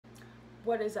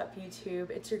What is up,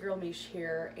 YouTube? It's your girl Mish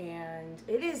here, and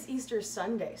it is Easter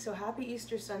Sunday, so happy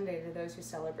Easter Sunday to those who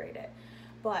celebrate it.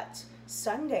 But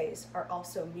Sundays are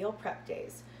also meal prep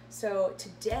days. So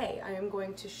today I am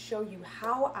going to show you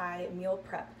how I meal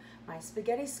prep my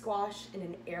spaghetti squash in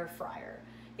an air fryer.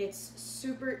 It's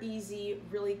super easy,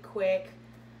 really quick,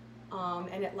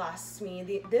 and it lasts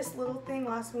me, this little thing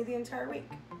lasts me the entire week.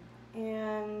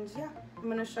 And yeah, I'm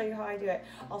gonna show you how I do it.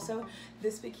 Also,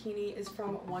 this bikini is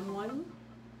from OneOne.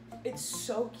 It's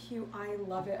so cute, I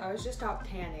love it. I was just out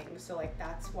tanning, so like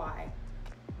that's why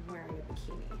I'm wearing a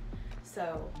bikini.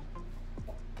 So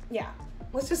yeah,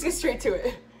 let's just get straight to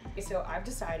it. So I've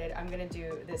decided I'm gonna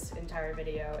do this entire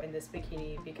video in this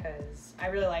bikini because I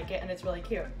really like it and it's really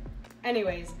cute.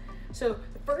 Anyways, so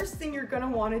the first thing you're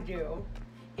gonna wanna do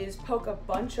is poke a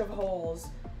bunch of holes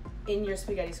in your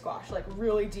spaghetti squash, like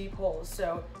really deep holes.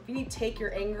 So if you need to take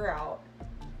your anger out,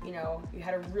 you know, you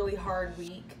had a really hard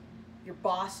week, your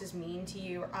boss is mean to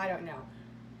you, or I don't know,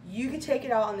 you can take it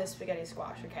out on this spaghetti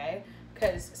squash, okay?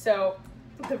 So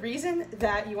the reason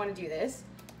that you want to do this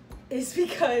is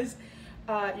because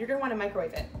you're gonna want to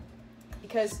microwave it,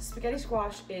 because spaghetti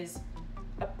squash is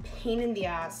a pain in the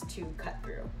ass to cut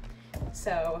through.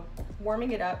 So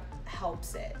warming it up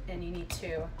helps it, and you need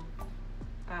to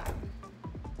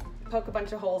poke a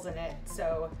bunch of holes in it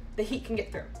so the heat can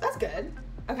get through. That's good.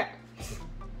 Okay.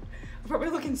 I probably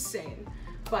look insane,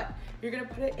 but you're gonna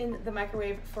put it in the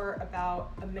microwave for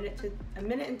about a minute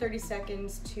and 30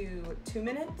 seconds to 2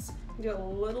 minutes. Do it a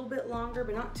little bit longer,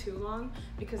 but not too long,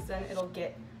 because then it'll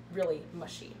get really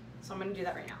mushy. So I'm gonna do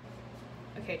that right now.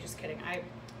 Okay, just kidding. I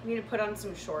need to put on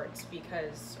some shorts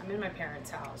because I'm in my parents'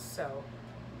 house, so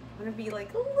I'm gonna be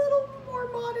like a little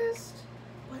more modest.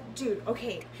 But dude,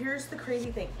 okay, here's the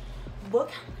crazy thing.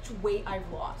 Look how much weight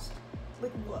I've lost.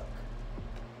 Like, look.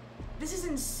 This is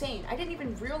insane. I didn't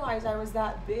even realize I was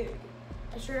that big.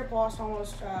 I straight up lost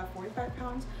almost 45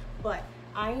 pounds, but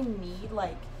I need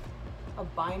like a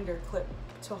binder clip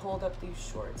to hold up these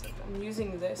shorts. Like, I'm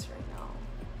using this right now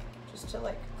just to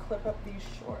like clip up these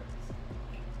shorts.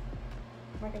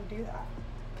 Am I gonna do that?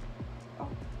 Oh.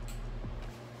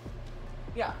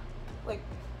 Yeah, like,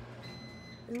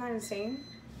 isn't that insane?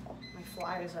 Oh, my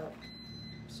fly is up.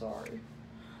 Sorry.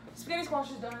 Spaghetti squash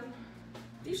is done.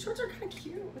 These shorts are kind of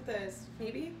cute with this,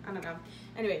 maybe? I don't know.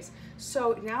 Anyways,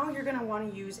 so now you're gonna wanna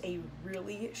use a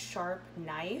really sharp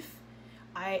knife.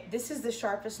 This is the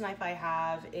sharpest knife I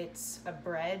have. It's a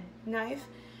bread knife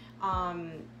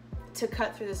to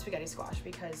cut through the spaghetti squash,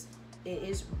 because it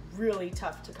is really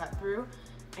tough to cut through,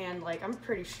 and like, I'm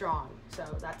pretty strong, so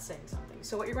that's saying something.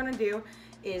 So what you're gonna do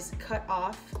is cut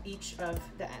off each of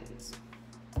the ends.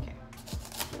 Okay.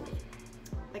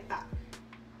 Like that.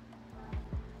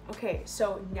 Okay,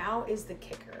 so now is the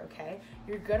kicker, okay?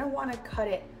 You're gonna wanna cut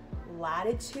it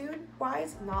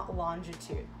latitude-wise, not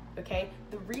longitude, okay?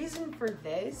 The reason for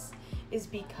this is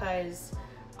because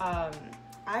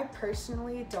I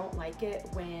personally don't like it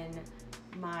when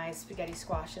my spaghetti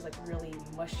squash is like really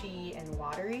mushy and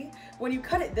watery. When you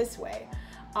cut it this way,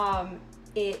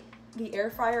 the air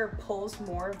fryer pulls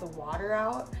more of the water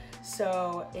out,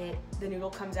 so the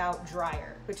noodle comes out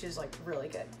drier, which is like really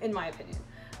good in my opinion.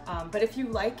 But if you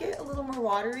like it a little more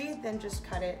watery, then just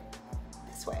cut it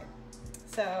this way.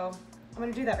 So I'm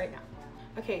gonna do that right now.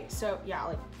 Okay, so yeah,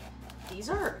 like, these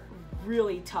are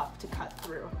really tough to cut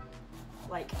through,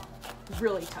 like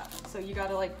really tough. So you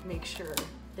gotta like make sure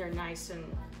they're nice and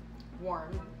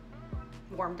warmed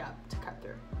up to cut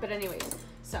through. But anyways,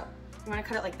 so you wanna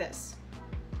cut it like this,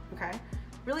 okay?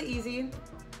 Really easy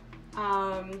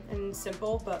and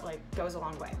simple, but like goes a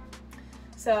long way.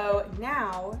 So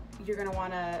now you're gonna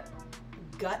wanna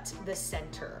gut the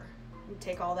center and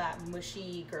take all that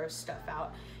mushy, gross stuff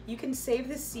out. You can save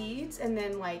the seeds and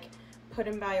then like put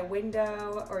them by a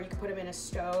window, or you can put them in a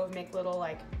stove, make little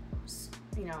like,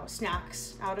 you know,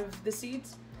 snacks out of the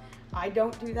seeds. I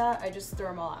don't do that, I just throw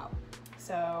them all out.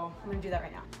 So I'm gonna do that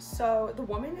right now. So the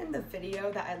woman in the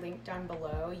video that I linked down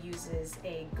below uses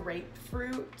a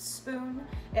grapefruit spoon.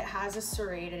 It has a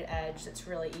serrated edge that's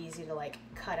really easy to like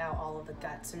cut out all of the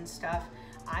guts and stuff.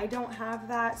 I don't have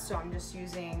that, so I'm just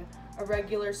using a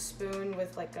regular spoon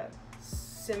with like a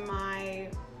semi-sharp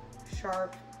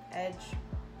edge.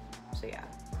 So yeah,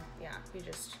 you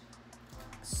just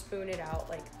spoon it out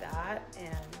like that,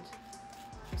 and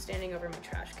I'm standing over my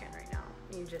trash can right now.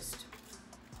 You just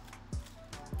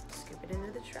scoop it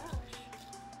into the trash.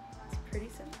 It's pretty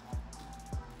simple.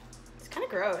 It's kind of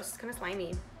gross, it's kind of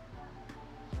slimy.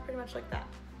 Pretty much like that.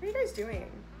 What are you guys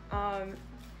doing?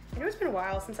 I know it's been a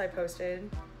while since I posted.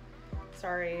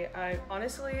 Sorry,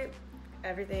 honestly,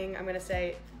 everything I'm gonna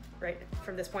say right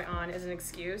from this point on is an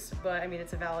excuse, but I mean,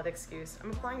 it's a valid excuse.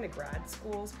 I'm applying to grad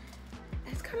schools,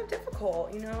 and it's kind of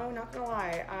difficult, you know, not gonna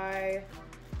lie.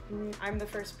 I'm the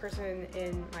first person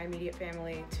in my immediate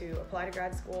family to apply to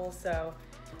grad school, so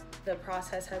the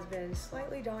process has been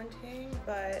slightly daunting,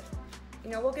 but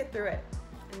you know, we'll get through it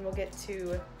and we'll get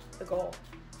to the goal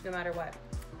no matter what,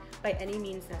 by any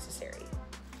means necessary.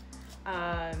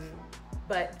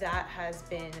 But that has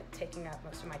been taking up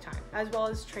most of my time, as well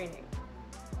as training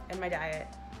and my diet.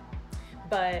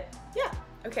 But yeah,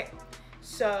 okay.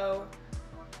 So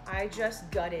I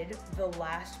just gutted the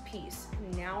last piece.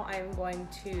 Now I'm going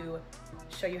to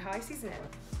show you how I season it.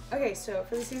 Okay, so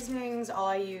for the seasonings, all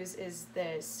I use is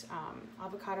this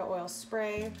avocado oil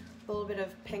spray, a little bit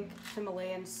of pink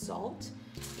Himalayan salt,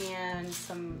 and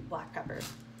some black pepper.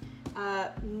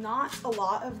 Not a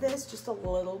lot of this, just a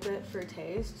little bit for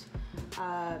taste.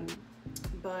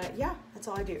 But yeah, that's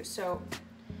all I do. So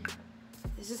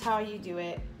this is how you do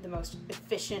it the most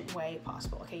efficient way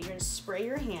possible. Okay, you're gonna spray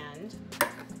your hand,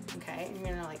 okay, and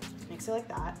you're gonna like mix it like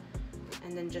that,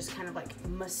 and then just kind of like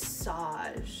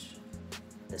massage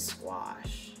the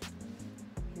squash.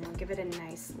 You know, give it a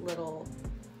nice little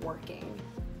working.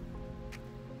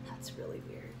 That's really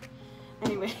weird.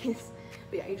 Anyways,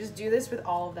 but yeah, you just do this with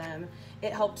all of them.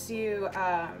 It helps you,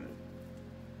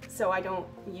 so I don't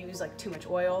use like too much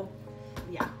oil.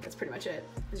 Yeah, that's pretty much it.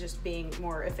 It's just being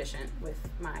more efficient with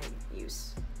my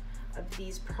use of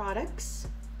these products.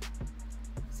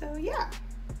 So yeah,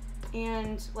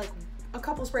 and like a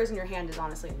couple sprays in your hand is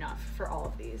honestly enough for all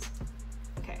of these.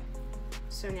 Okay,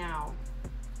 so now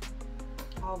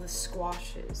all the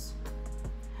squashes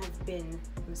have been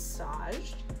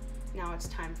massaged. Now it's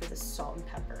time for the salt and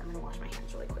pepper. I'm gonna wash my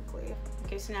hands really quickly.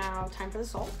 Okay, so now time for the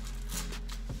salt.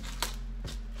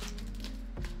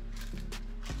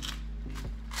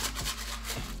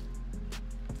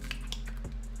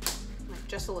 Like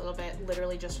just a little bit,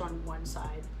 literally just on one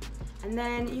side. And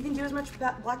then you can do as much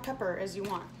black pepper as you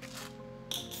want.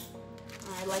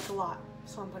 I like a lot,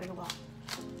 so I'm putting a lot.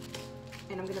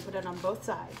 And I'm gonna put it on both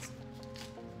sides.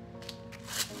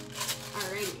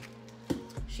 Alrighty,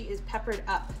 she is peppered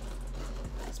up.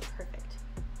 That's perfect.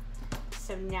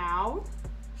 So now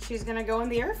she's gonna go in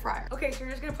the air fryer. Okay, so you're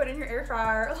just gonna put it in your air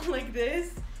fryer like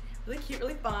this. Really cute,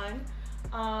 really fun.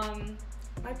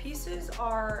 My pieces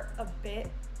are a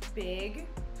bit big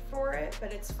for it,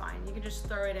 but it's fine. You can just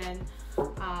throw it in.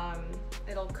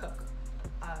 It'll cook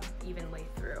evenly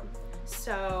through.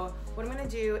 So what I'm gonna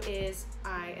do is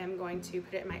I am going to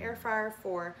put it in my air fryer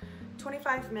for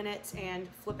 25 minutes and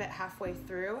flip it halfway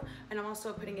through. And I'm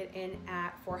also putting it in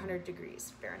at 400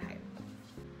 degrees Fahrenheit.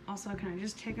 Also, can I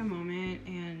just take a moment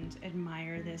and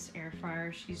admire this air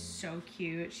fryer? She's so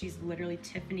cute. She's literally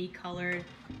Tiffany colored.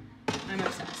 I'm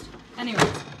obsessed. Anyways,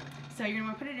 so you're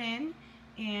gonna wanna put it in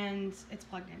and it's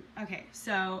plugged in. Okay,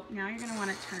 so now you're gonna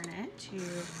wanna turn it to,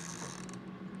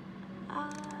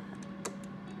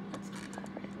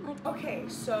 okay,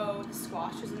 so the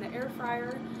squash is in the air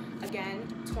fryer. Again,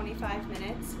 25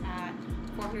 minutes at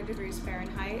 400 degrees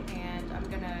Fahrenheit, and I'm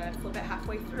gonna flip it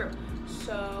halfway through.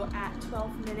 So at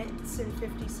 12 minutes and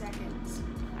 50 seconds,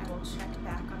 I will check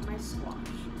back on my squash.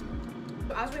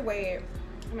 So as we wait,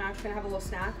 I'm actually gonna have a little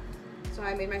snack. So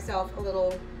I made myself a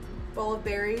little bowl of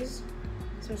berries,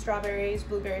 some strawberries,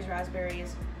 blueberries,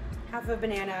 raspberries, half a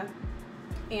banana,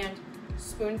 and a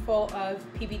spoonful of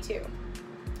PB2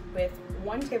 with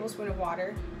 1 tablespoon of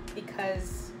water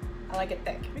because I like it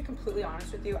thick. To be completely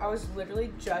honest with you, I was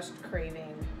literally just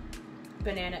craving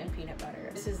banana and peanut butter.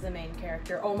 This is the main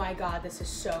character. Oh my God, this is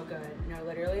so good. No,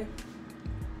 literally.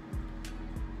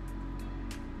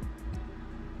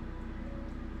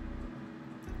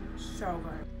 So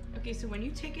good. Okay, so when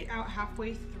you take it out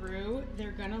halfway through,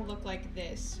 they're gonna look like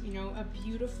this, you know, a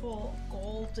beautiful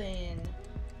golden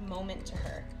moment to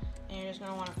her. And you're just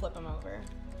gonna wanna flip them over.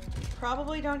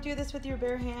 Probably don't do this with your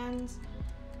bare hands.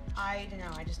 I don't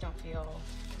know, I just don't feel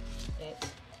it.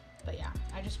 But yeah,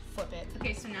 I just flip it.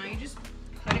 Okay, so now you just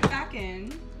put it back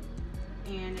in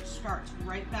and it starts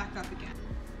right back up again.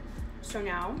 So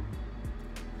now,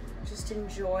 just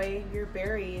enjoy your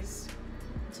berries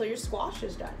until your squash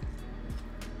is done.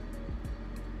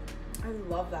 I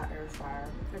love that air fryer.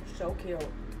 It's so cute.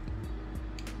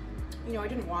 You know, I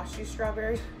didn't wash these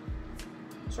strawberries,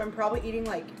 so I'm probably eating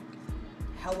like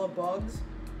hella bugs.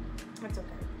 That's okay.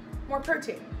 More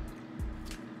protein.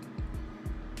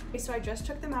 Okay, so I just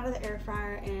took them out of the air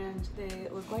fryer and they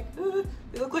look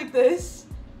like this.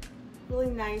 Really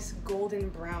nice golden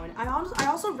brown. I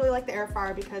also really like the air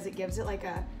fryer because it gives it like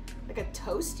a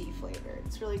toasty flavor.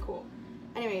 It's really cool.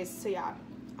 Anyways, so yeah,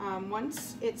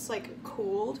 once it's like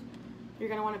cooled, You're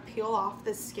gonna wanna peel off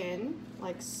the skin,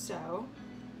 like so.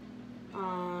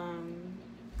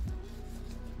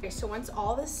 Okay, so once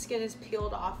all the skin is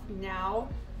peeled off, now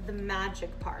the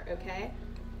magic part, okay?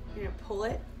 You're gonna pull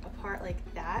it apart like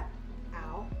that.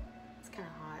 Ow, it's kinda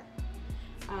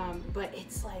hot. But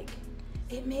it's like,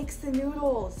 it makes the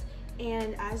noodles.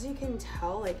 And as you can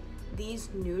tell, like these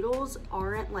noodles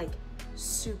aren't like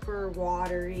super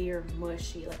watery or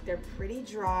mushy. Like they're pretty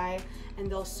dry and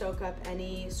they'll soak up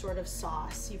any sort of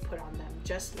sauce you put on them,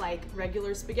 just like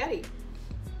regular spaghetti.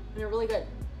 And they're really good.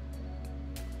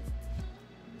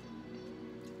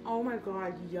 Oh my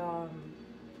God, yum.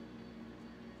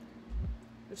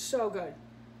 It's so good.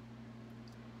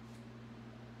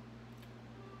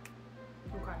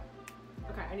 Okay.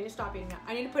 Okay, I need to stop eating that.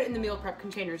 I need to put it in the meal prep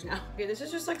containers now. Okay, this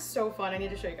is just like so fun. I need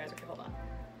to show you guys. Okay, hold on.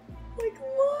 Like,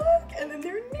 look, and then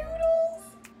they're noodles.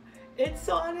 It's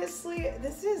honestly,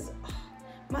 this is,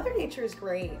 Mother Nature is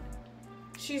great.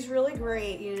 She's really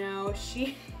great, you know.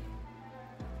 She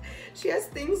has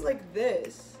things like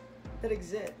this that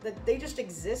exist, that they just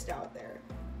exist out there.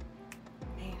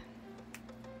 Man,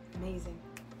 amazing.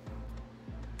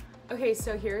 Okay,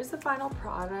 so here's the final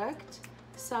product.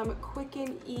 Some quick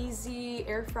and easy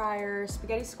air fryer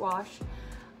spaghetti squash.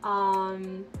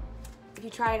 If you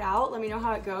try it out, let me know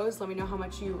how it goes. Let me know how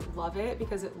much you love it,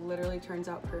 because it literally turns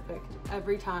out perfect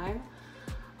every time.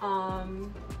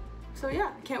 So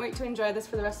yeah, can't wait to enjoy this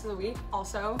for the rest of the week.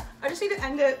 Also, I just need to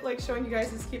end it like showing you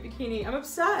guys this cute bikini. I'm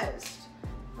obsessed.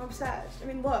 I'm obsessed. I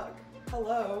mean, look,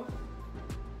 hello.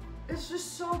 It's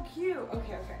just so cute.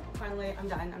 Okay, finally, I'm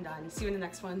done. See you in the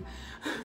next one.